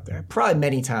I'll hike up there. Probably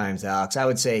many times, Alex. I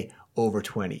would say over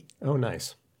 20. Oh,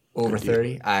 nice. Over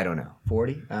 30? I don't know.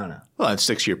 40? I don't know. Well, in a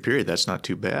 6-year period, that's not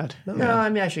too bad. No, I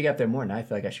mean, I should get up there more, and I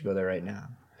feel like I should go there right now.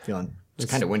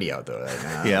 It's kind of windy out there right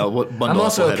now. Yeah, I'm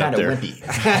also kind of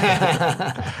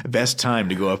wimpy. Best time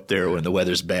to go up there when the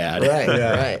weather's bad.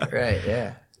 Right,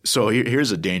 yeah. So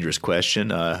here's a dangerous question.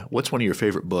 What's one of your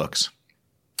favorite books?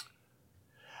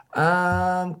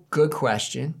 Good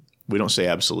question. We don't say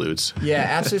absolutes. Yeah,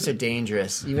 absolutes are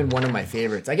dangerous. Even one of my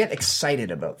favorites. I get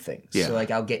excited about things. Yeah. So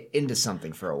I'll get into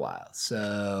something for a while.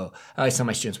 So I always tell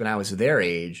my students when I was their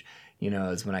age,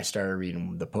 is when I started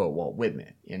reading the poet Walt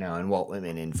Whitman, and Walt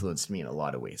Whitman influenced me in a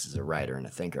lot of ways as a writer and a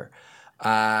thinker.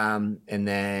 And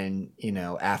then,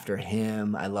 after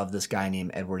him, I love this guy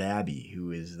named Edward Abbey,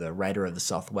 who is the writer of the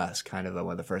Southwest, kind of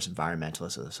one of the first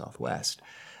environmentalists of the Southwest.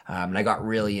 And I got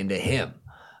really into him.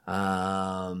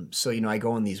 So, I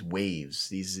go in these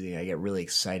waves, I get really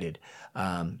excited.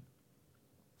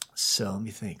 So let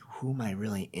me think, who am I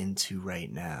really into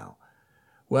right now?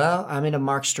 Well, I'm into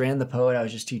Mark Strand, the poet. I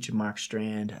was just teaching Mark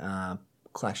Strand, a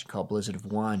collection called Blizzard of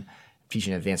One. I'm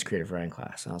teaching an advanced creative writing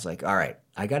class. And I was like, all right,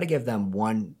 I got to give them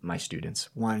my students,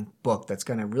 one book that's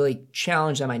going to really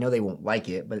challenge them. I know they won't like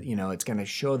it, but, it's going to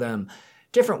show them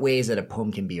different ways that a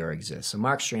poem can be or exist. So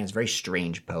Mark Strand's a very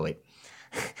strange poet.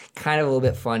 kind of a little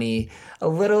bit funny, a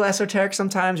little esoteric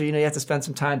sometimes, or, you have to spend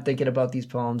some time thinking about these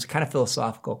poems, kind of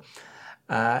philosophical.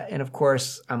 And of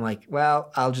course, I'm like,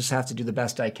 well, I'll just have to do the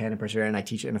best I can and persevere. And I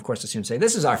teach it. And of course, the students say,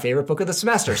 this is our favorite book of the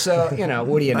semester. So,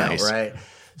 what do you know, right?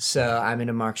 So I'm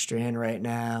into Mark Strand right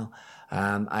now.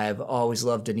 I've always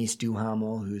loved Denise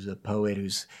Duhamel, who's a poet who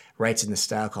writes in the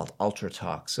style called ultra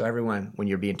talk. So everyone, when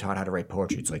you're being taught how to write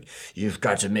poetry, it's like, you've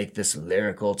got to make this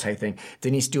lyrical type thing.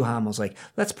 Denise Duhamel's like,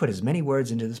 let's put as many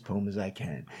words into this poem as I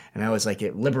can. And I was like,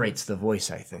 it liberates the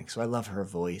voice, I think. So I love her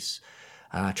voice.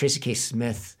 Tracy K.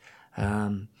 Smith,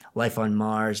 Life on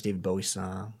Mars, David Bowie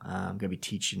song. I'm going to be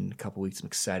teaching in a couple weeks. I'm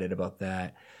excited about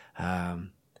that. I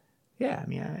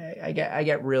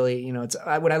get really, it's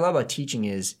what I love about teaching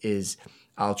is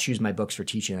I'll choose my books for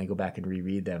teaching and I go back and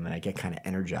reread them and I get kind of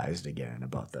energized again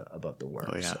about the work.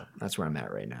 Oh, yeah. So that's where I'm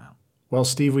at right now. Well,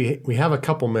 Steve, we have a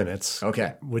couple minutes.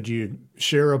 Okay. Would you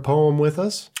share a poem with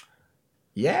us?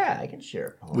 Yeah, I can share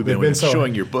a poem. We've been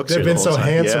showing your books. They've been so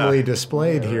handsomely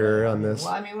displayed here on this.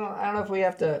 Well, I don't know if we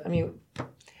have to.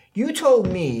 You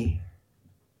told me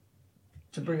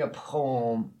to bring a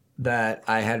poem that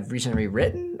I had recently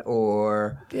written,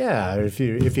 or if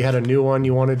you had a new one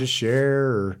you wanted to share,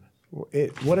 or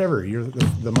whatever.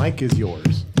 The mic is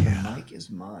yours. Yeah, the mic is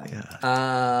mine.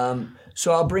 Yeah.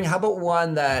 So I'll bring. How about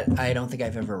one that I don't think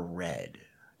I've ever read?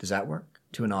 Does that work?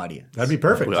 To an audience. That'd be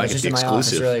perfect. Well, I was just in my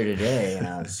office earlier today, and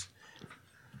I was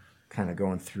kind of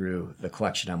going through the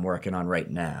collection I'm working on right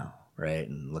now, right,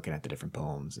 and looking at the different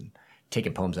poems and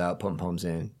taking poems out, putting poems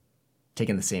in,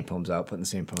 taking the same poems out, putting the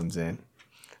same poems in.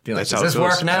 Being like, does this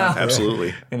work now?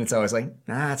 Absolutely. And it's always like,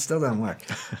 nah, it still doesn't work.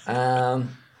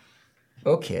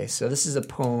 Okay, so this is a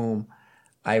poem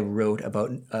I wrote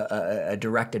about a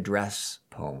direct address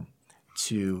poem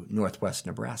to Northwest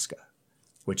Nebraska,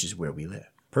 which is where we live.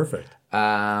 Perfect.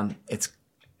 Have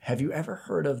you ever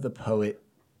heard of the poet?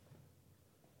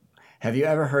 Have you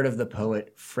ever heard of the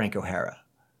poet Frank O'Hara?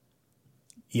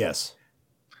 Yes.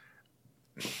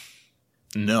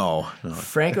 No.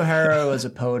 Frank O'Hara was a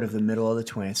poet of the middle of the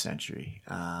 20th century.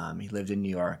 He lived in New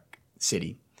York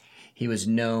City. He was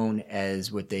known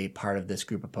as part of this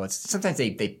group of poets. Sometimes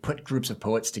they put groups of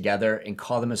poets together and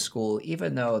call them a school,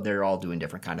 even though they're all doing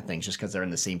different kind of things, just because they're in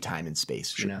the same time and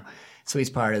space, Sure. So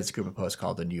he's part of this group of poets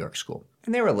called the New York School.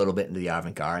 And they were a little bit into the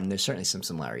avant-garde, and there's certainly some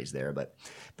similarities there. But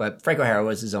Frank O'Hara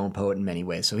was his own poet in many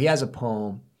ways. So he has a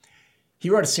poem. He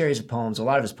wrote a series of poems. A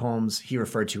lot of his poems he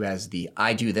referred to as the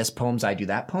I do this poems, I do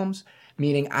that poems,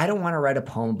 meaning I don't want to write a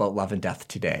poem about love and death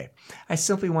today. I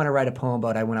simply want to write a poem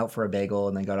about I went out for a bagel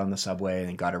and then got on the subway and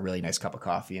then got a really nice cup of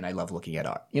coffee and I love looking at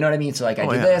art. You know what I mean? So I do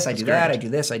this, I do that, I do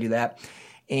this, I do that.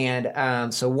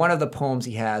 And so one of the poems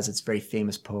he has, it's a very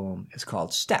famous poem, is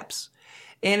called Steps.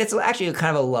 And it's actually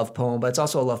kind of a love poem, but it's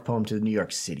also a love poem to New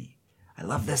York City. I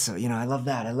love this, I love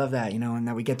that, and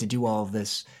that we get to do all of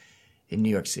this in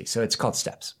New York City. So it's called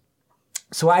Steps.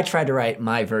 So I tried to write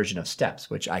my version of Steps,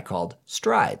 which I called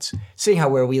Strides. Seeing how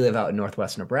where we live out in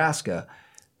Northwest Nebraska,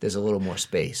 there's a little more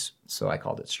space. So I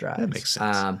called it Strides. That makes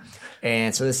sense.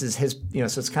 And so this is his, so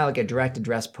it's kind of like a direct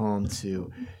address poem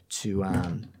to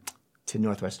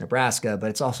Northwest Nebraska,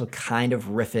 but it's also kind of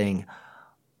riffing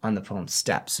on the poem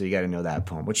Steps. So you got to know that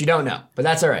poem, which you don't know, but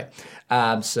that's all right.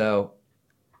 So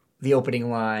the opening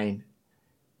line,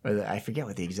 I forget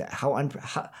what the exact, how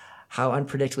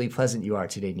unpredictably pleasant you are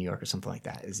today, New York, or something like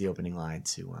that, is the opening line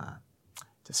to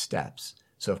Steps.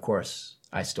 So of course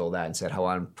I stole that and said how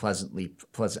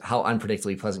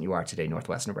unpredictably pleasant you are today,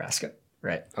 Northwest Nebraska.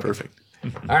 Right. Okay. Perfect.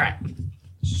 All right.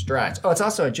 Strides. Oh, it's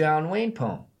also a John Wayne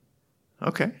poem.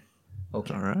 Okay. All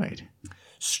right.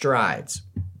 Strides.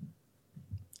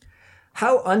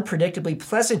 How unpredictably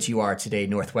pleasant you are today,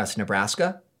 Northwest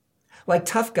Nebraska. Like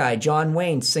tough guy John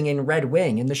Wayne singing Red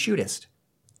Wing in The Shootist.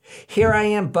 Here I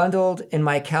am bundled in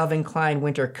my Calvin Klein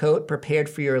winter coat, prepared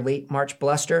for your late March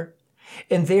bluster.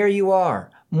 And there you are,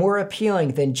 more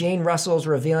appealing than Jane Russell's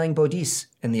revealing bodice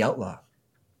in The Outlaw.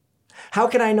 How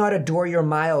can I not adore your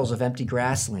miles of empty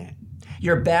grassland,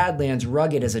 your badlands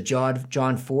rugged as a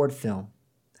John Ford film?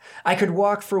 I could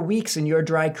walk for weeks in your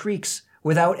dry creeks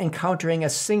without encountering a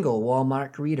single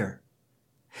Walmart greeter.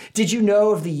 Did you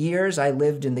know of the years I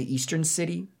lived in the eastern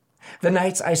city? The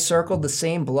nights I circled the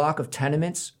same block of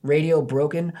tenements, radio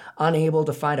broken, unable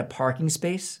to find a parking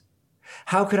space?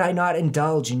 How could I not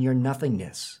indulge in your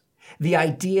nothingness? The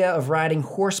idea of riding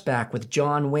horseback with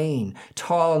John Wayne,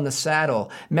 tall in the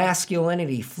saddle,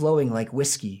 masculinity flowing like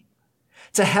whiskey.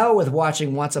 To hell with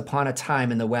watching Once Upon a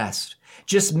Time in the West.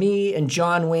 Just me and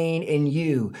John Wayne and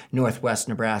you, Northwest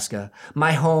Nebraska,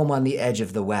 my home on the edge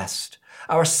of the West.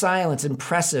 Our silence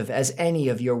impressive as any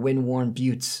of your wind-worn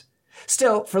buttes.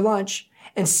 Still, for lunch,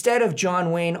 Instead of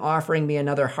John Wayne offering me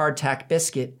another hardtack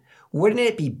biscuit, wouldn't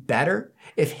it be better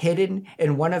if hidden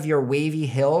in one of your wavy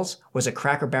hills was a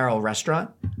Cracker Barrel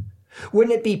restaurant?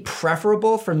 Wouldn't it be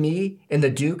preferable for me and the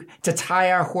Duke to tie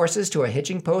our horses to a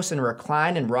hitching post and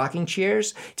recline in rocking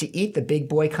chairs to eat the big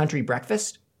boy country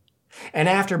breakfast? And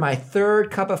after my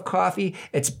third cup of coffee,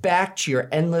 it's back to your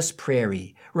endless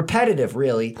prairie. Repetitive,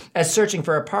 really, as searching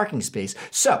for a parking space.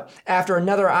 So, after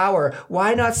another hour,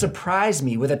 why not surprise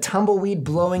me with a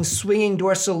tumbleweed-blowing,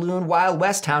 swinging-door saloon Wild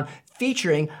West town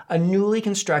featuring a newly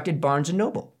constructed Barnes &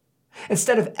 Noble?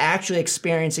 Instead of actually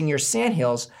experiencing your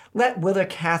sandhills, let Willa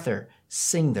Cather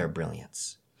sing their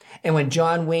brilliance. And when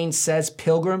John Wayne says,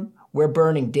 "Pilgrim, we're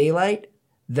burning daylight,"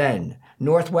 then,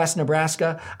 Northwest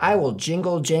Nebraska, I will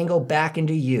jingle jangle back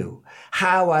into you.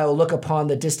 How I will look upon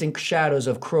the distant shadows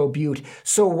of Crow Butte,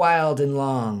 so wild and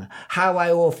long. How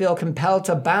I will feel compelled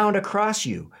to bound across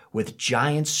you with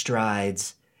giant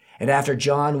strides. And after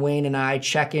John Wayne and I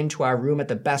check into our room at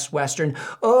the Best Western,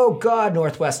 oh God,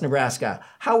 Northwest Nebraska,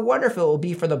 how wonderful it will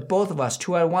be for the both of us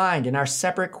to unwind in our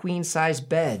separate queen-size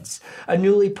beds, a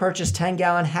newly purchased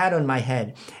 10-gallon hat on my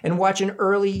head, and watch an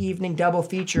early evening double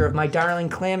feature of my darling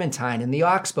Clementine and the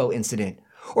Oxbow incident.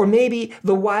 Or maybe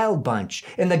The Wild Bunch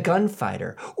and The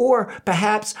Gunfighter, or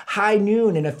perhaps High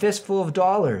Noon and a Fistful of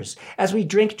Dollars, as we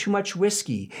drink too much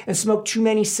whiskey and smoke too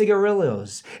many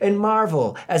cigarillos and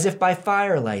marvel, as if by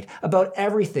firelight, about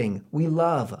everything we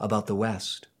love about the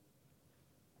West.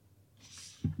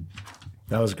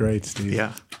 That was great, Steve.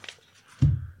 Yeah.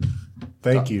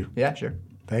 Thank you. Yeah, sure.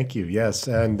 Thank you. Yes.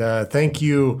 And thank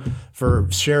you for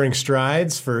sharing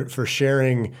strides, for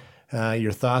sharing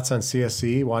your thoughts on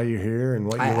CSC while you're here and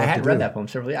what you like to do. I hadn't read that poem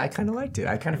several. I kind of liked it.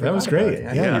 I kind of That was great.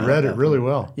 Yeah, you read it really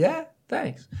well. Yeah,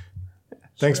 thanks.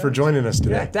 Thanks for joining us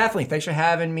today. Yeah, definitely. Thanks for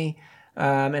having me.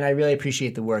 And I really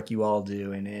appreciate the work you all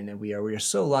do. And we are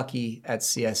so lucky at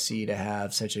CSC to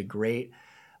have such a great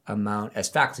amount, as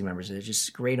faculty members, there's just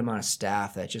a great amount of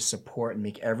staff that just support and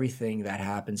make everything that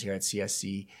happens here at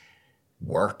CSC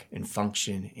work and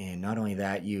function. And not only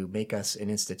that, you make us an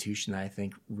institution that I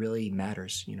think really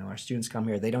matters. You know, our students come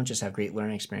here, they don't just have great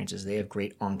learning experiences, they have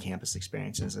great on-campus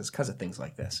experiences. It's because of things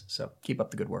like this. So keep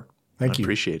up the good work. Thank you.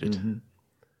 Appreciate it. Mm-hmm.